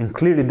 And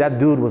clearly that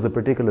dude was a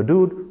particular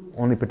dude.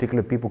 Only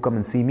particular people come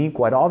and see me,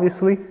 quite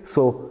obviously.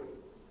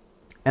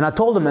 And I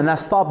told him, and I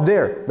stopped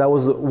there. That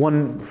was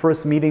one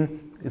first meeting.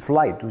 It's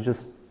light. It was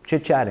just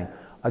chit-chatting.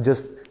 I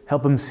just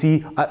help him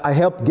see. I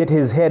helped get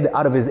his head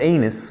out of his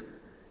anus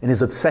and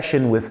his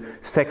obsession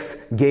with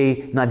sex,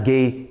 gay, not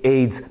gay,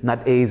 AIDS,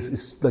 not AIDS.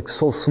 It's like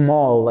so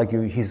small. Like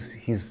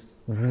he's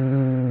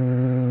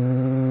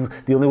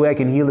the only way I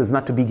can heal is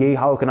not to be gay.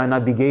 How can I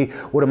not be gay?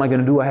 What am I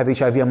going to do? I have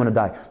HIV. I'm going to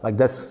die. Like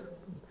that's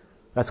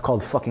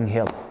called fucking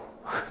hell.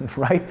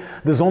 Right?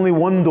 There's only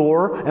one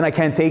door and I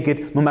can't take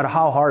it no matter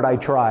how hard I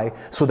try.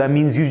 So that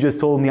means you just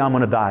told me I'm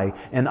going to die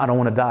and I don't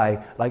want to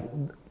die. Like,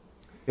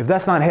 if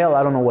that's not hell,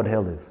 I don't know what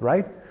hell is,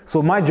 right?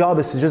 So my job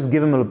is to just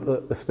give him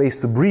a space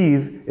to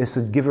breathe, was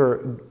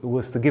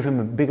to give him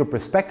a bigger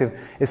perspective.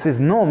 It says,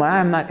 no, man,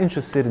 I'm not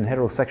interested in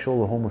heterosexual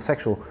or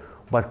homosexual,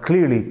 but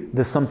clearly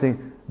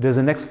there's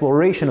an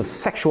exploration of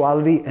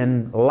sexuality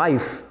and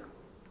life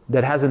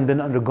that hasn't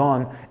been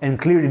undergone, and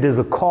clearly there's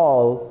a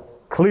call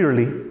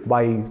clearly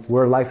by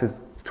where life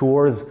is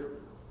towards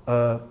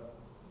a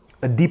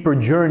deeper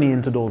journey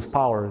into those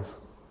powers.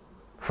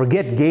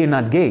 Forget gay,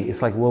 not gay.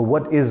 It's like, well,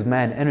 what is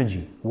man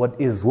energy? What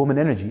is woman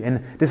energy?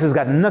 And this has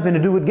got nothing to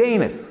do with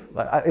gayness.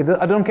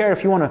 I don't care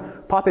if you want to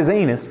pop his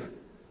anus.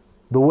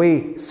 The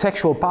way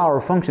sexual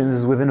power functions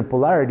is within a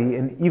polarity,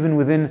 and even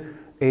within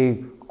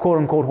a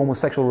quote-unquote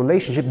homosexual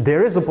relationship,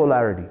 there is a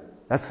polarity.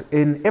 That's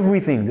in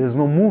everything. There's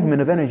no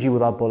movement of energy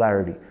without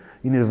polarity.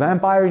 You need a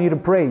vampire, you need a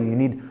prey. You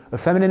need a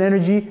feminine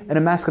energy and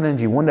a masculine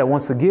energy. One that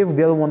wants to give,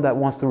 the other one that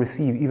wants to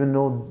receive, even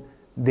though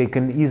they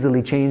can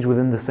easily change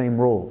within the same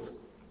roles.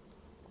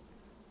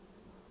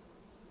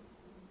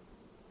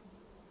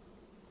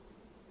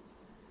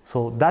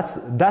 So that's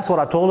what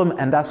I told him,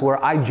 and that's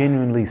where I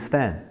genuinely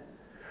stand.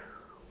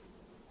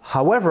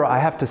 However, I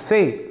have to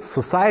say,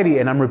 society,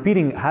 and I'm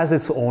repeating, has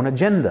its own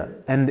agenda,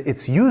 and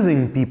it's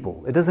using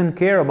people. It doesn't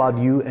care about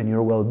you and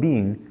your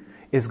well-being.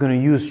 It's going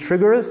to use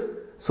triggers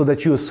so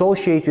that you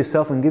associate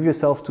yourself and give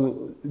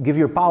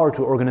your power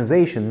to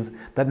organizations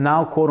that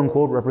now, quote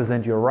unquote,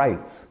 represent your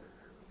rights.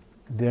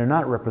 They're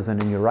not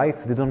representing your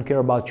rights. They don't care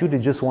about you. They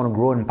just want to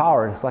grow in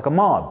power. It's like a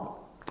mob.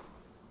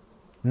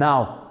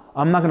 Now,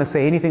 I'm not going to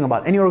say anything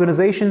about any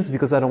organizations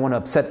because I don't want to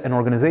upset an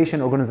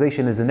organization.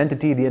 Organization is an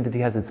entity. The entity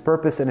has its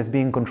purpose and is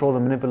being controlled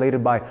and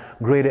manipulated by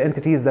greater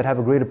entities that have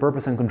a greater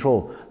purpose and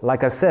control.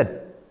 Like I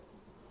said,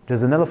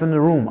 there's an elephant in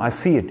the room. I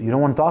see it. You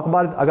don't want to talk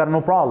about it? I got no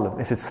problem.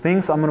 If it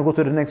stinks, I'm going to go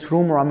to the next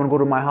room, or I'm going to go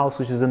to my house,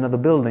 which is another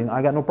building.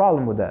 I got no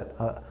problem with that.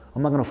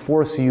 I'm not going to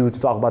force you to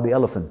talk about the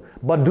elephant.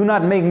 But do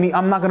not make me,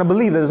 I'm not going to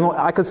believe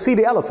I could see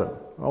the elephant.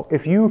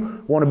 If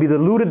you want to be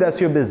deluded, that's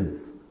your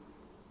business.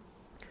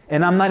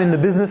 And I'm not in the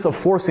business of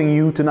forcing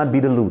you to not be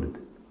deluded.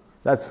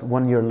 That's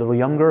when you're a little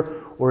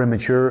younger or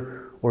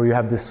immature, or you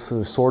have this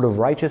sort of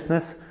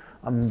righteousness.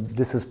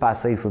 This is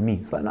passé for me.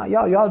 It's like, no,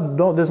 y'all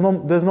don't, there's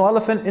no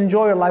elephant.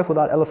 Enjoy your life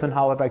without elephant.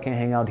 However, I can't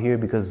hang out here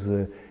because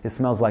it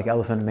smells like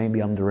elephant. Maybe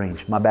I'm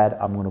deranged. My bad.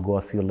 I'm going to go.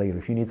 I'll see you later.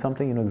 If you need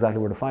something, you know exactly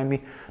where to find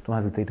me. Don't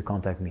hesitate to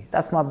contact me.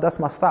 That's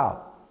my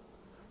style.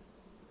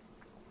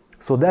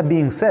 So that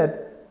being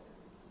said,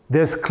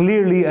 there's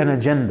clearly an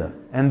agenda,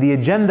 and the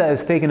agenda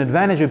is taking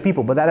advantage of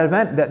people. But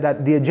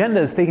the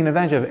agenda is taking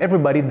advantage of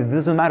everybody. It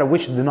doesn't matter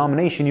which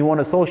denomination you want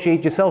to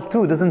associate yourself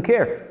to. It doesn't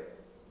care.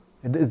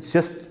 It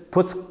just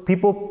puts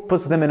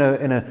them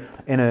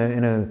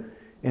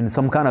in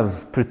some kind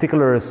of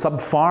particular sub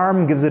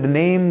farm, gives it a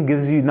name,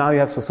 now you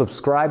have to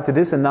subscribe to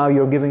this, and now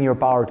you're giving your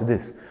power to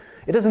this.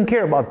 It doesn't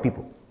care about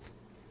people.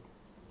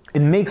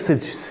 It makes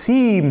it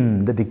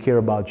seem that they care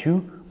about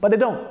you, but they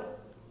don't.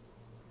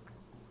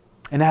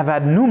 And I've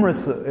had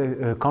numerous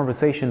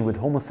conversations with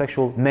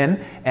homosexual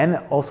men and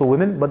also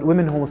women, but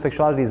women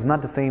homosexuality is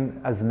not the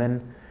same as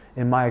men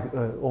in my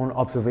own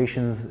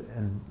observations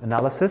and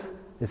analysis.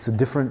 It's a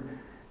different,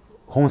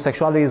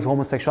 homosexuality is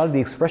homosexuality,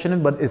 the expression of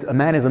it, but a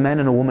man is a man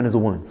and a woman is a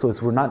woman. So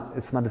it's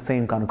not the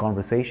same kind of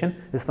conversation.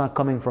 It's not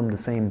coming from the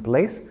same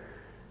place.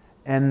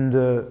 And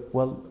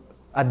well,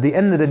 at the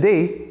end of the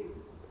day,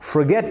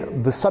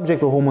 forget the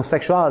subject of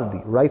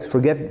homosexuality, right?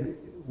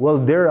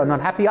 They're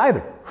not happy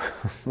either.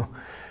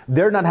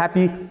 They're not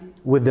happy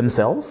with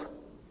themselves,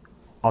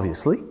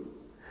 obviously.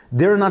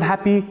 They're not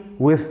happy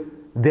with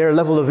their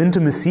level of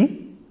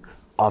intimacy,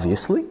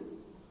 obviously.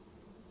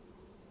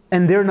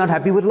 And they're not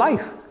happy with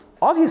life,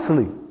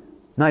 obviously.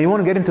 Now, you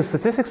want to get into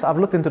statistics? I've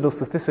looked into those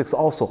statistics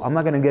also. I'm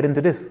not going to get into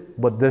this,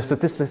 but there's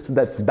statistics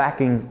that's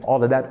backing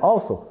all of that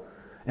also.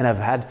 And I've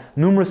had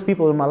numerous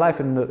people in my life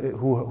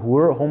who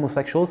were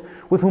homosexuals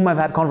with whom I've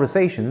had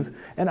conversations.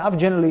 And I've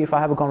generally, if I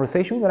have a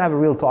conversation, we're going to have a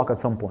real talk at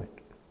some point.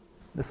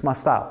 This is my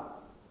style.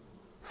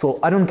 So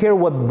I don't care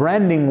what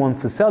branding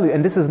wants to sell you.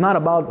 And this is not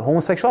about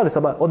homosexuality. It's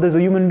about, there's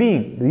a human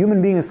being. The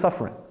human being is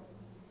suffering.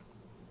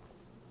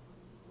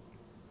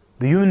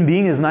 The human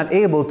being is not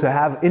able to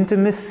have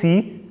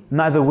intimacy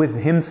neither with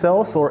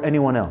himself or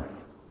anyone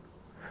else.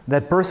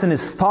 That person is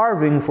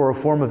starving for a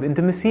form of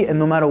intimacy, and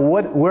no matter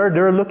where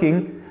they're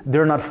looking,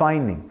 they're not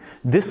finding.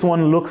 This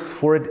one looks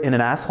for it in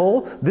an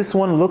asshole. This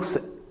one looks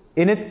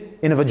in it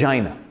in a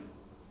vagina.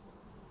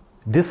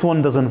 This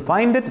one doesn't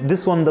find it.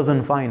 This one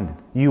doesn't find it.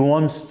 You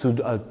want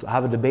to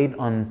have a debate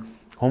on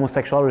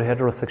homosexuality or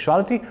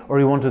heterosexuality, or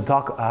you want to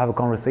have a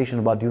conversation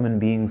about human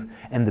beings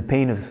and the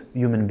pain of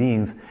human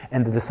beings,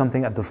 and that there's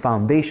something at the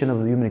foundation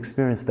of the human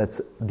experience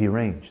that's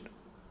deranged.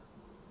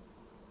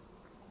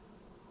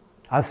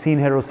 I've seen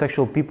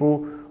heterosexual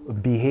people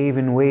behave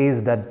in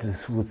ways that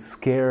would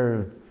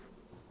scare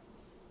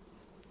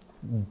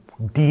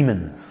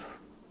demons.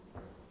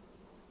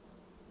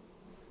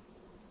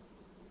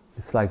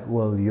 It's like,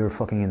 well, you're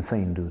fucking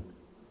insane, dude.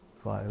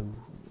 So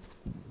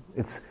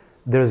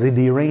there's a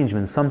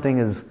derangement. Something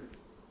is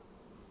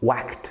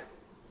whacked.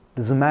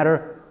 Doesn't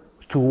matter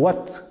to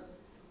what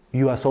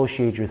you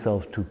associate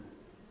yourself to.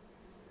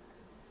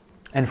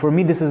 And for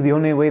me, this is the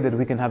only way that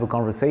we can have a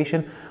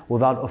conversation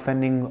without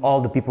offending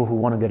all the people who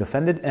want to get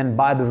offended. And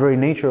by the very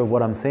nature of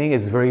what I'm saying,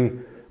 it's very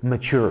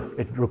mature.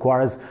 It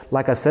requires,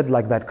 like I said,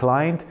 like that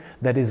client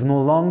that is no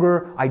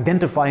longer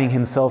identifying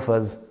himself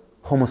as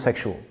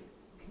homosexual.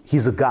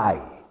 He's a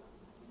guy.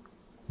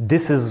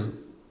 This is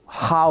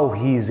how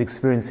he's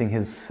experiencing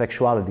his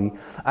sexuality.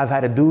 I've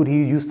had a dude,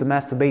 he used to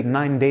masturbate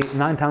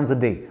 9 times a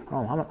day. I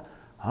don't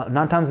know,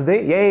 9 times a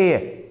day? Yeah.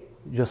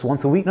 Just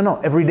once a week?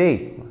 No, every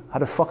day. How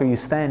the fuck are you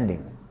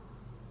standing?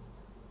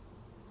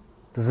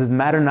 Does it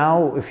matter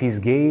now if he's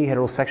gay,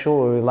 heterosexual,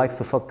 or he likes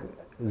to fuck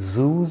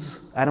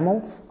zoos,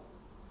 animals?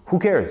 Who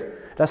cares?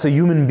 That's a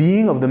human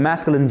being of the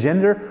masculine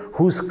gender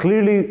who's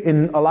clearly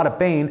in a lot of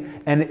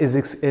pain and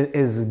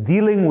is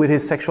dealing with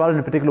his sexuality in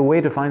a particular way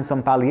to find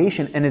some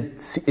palliation. And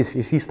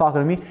if he's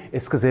talking to me,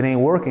 it's because it ain't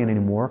working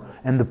anymore.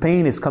 And the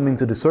pain is coming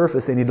to the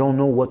surface and you don't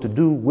know what to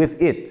do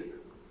with it.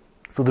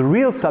 So the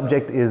real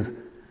subject is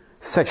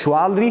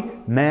sexuality,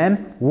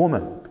 man,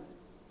 woman.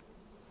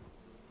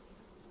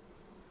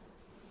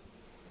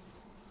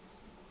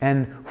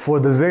 And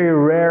for the very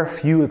rare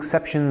few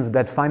exceptions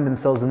that find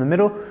themselves in the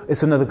middle,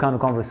 it's another kind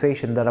of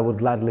conversation that I would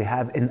gladly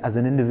have as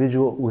an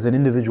individual with an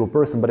individual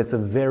person, but it's a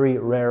very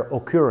rare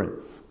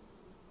occurrence.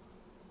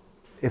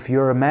 If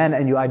you're a man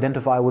and you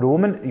identify with a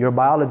woman, your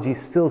biology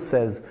still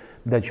says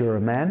that you're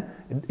a man.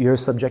 Your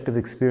subjective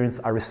experience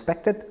are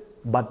respected,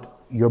 but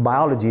your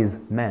biology is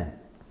man.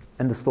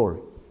 End of story.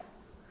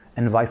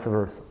 And vice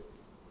versa.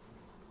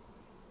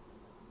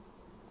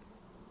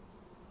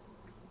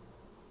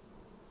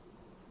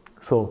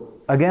 So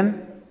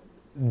again,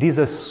 these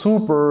are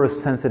super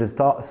sensitive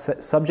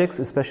subjects,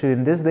 especially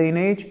in this day and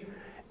age,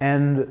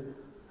 and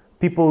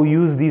people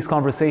use these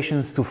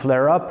conversations to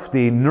flare up.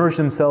 They nourish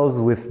themselves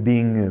with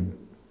being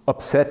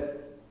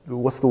upset.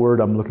 What's the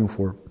word I'm looking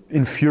for?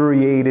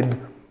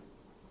 Infuriated.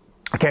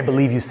 I can't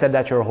believe you said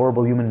that, you're a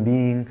horrible human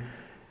being.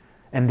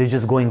 And they're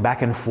just going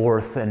back and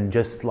forth and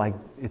just like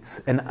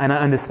and I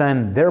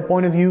understand their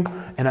point of view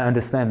and I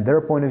understand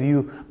their point of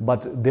view,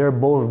 but they're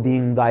both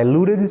being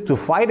diluted to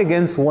fight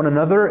against one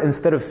another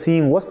instead of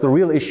seeing what's the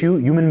real issue: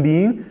 human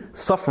being,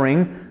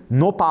 suffering,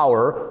 no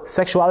power,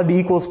 sexuality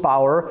equals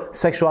power,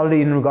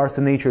 sexuality in regards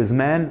to nature is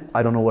man,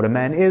 I don't know what a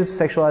man is,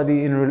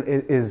 sexuality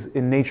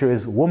in nature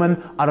is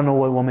woman, I don't know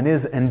what a woman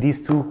is, and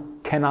these two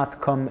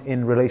cannot come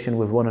in relation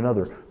with one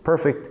another.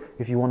 Perfect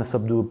if you want to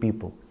subdue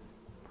people.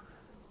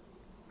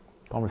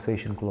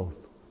 Conversation closed.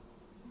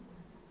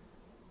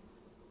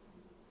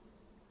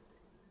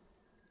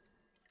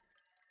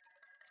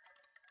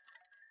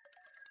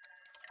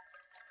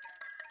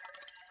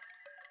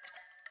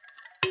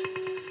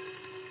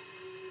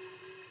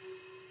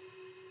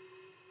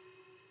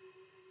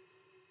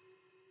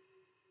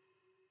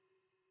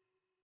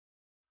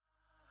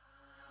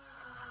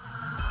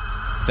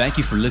 Thank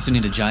you for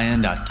listening to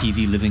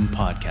Jayan.tv Living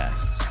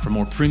Podcasts. For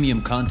more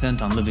premium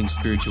content on living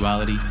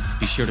spirituality,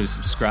 be sure to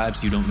subscribe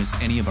so you don't miss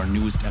any of our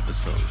newest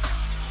episodes.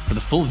 For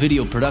the full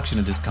video production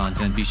of this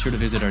content, be sure to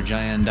visit our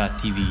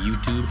Jayan.tv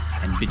YouTube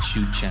and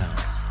BitChute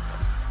channels.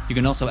 You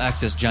can also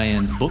access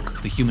Jayan's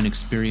book, The Human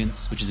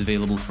Experience, which is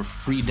available for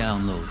free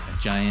download at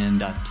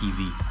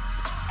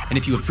Jayan.tv. And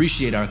if you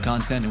appreciate our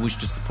content and wish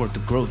to support the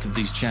growth of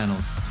these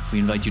channels, we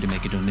invite you to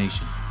make a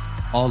donation.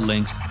 All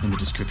links in the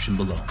description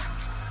below.